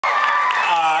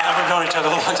we've known each other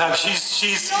a long time. She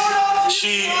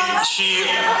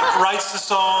writes the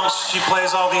songs, she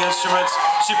plays all the instruments,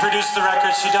 she produces the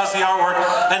records, she does the artwork,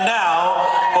 and now,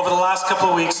 over the last couple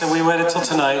of weeks, and we waited till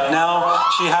tonight, now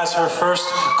she has her first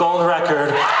gold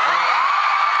record.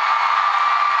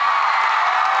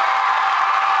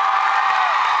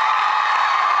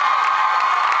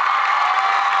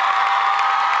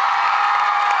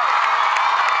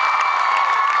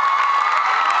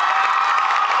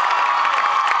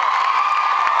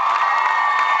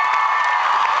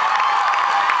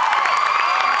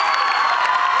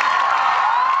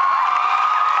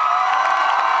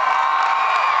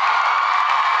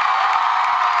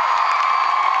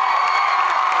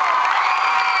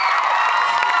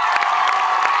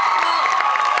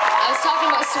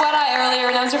 Sweat eye earlier,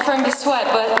 and I was referring to sweat,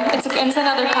 but it's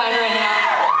another kind right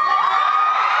now.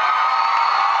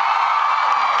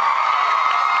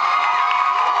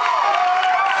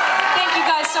 Thank you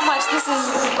guys so much.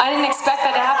 I didn't expect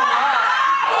that to happen at all.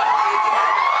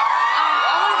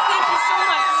 I want to thank you so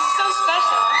much. This is so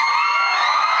special.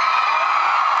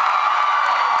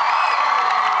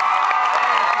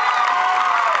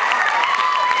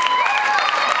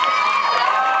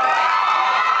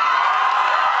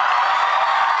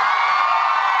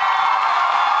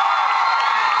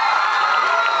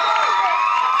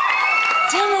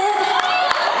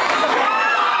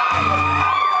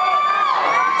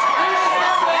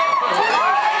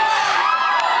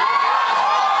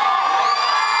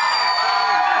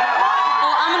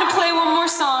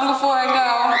 Song before I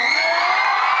go.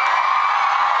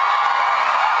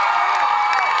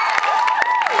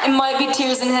 It might be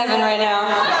tears in heaven right now.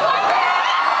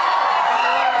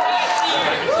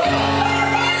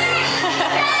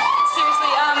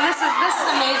 Seriously, this is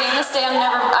amazing. This day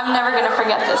I'm never gonna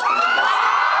forget this.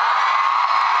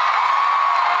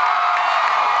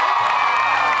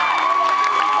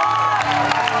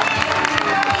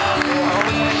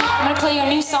 I'm gonna play you a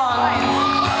new song.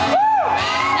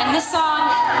 And this song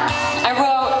I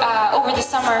wrote over the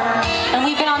summer, and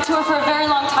we've been on tour for a very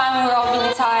long time, and we're all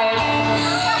really tired,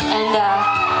 and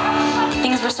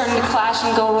things were starting to clash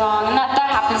and go wrong, and that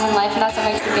happens in life, and that's what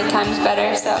makes the good times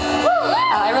better. So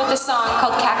I wrote this song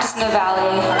called Cactus in the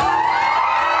Valley.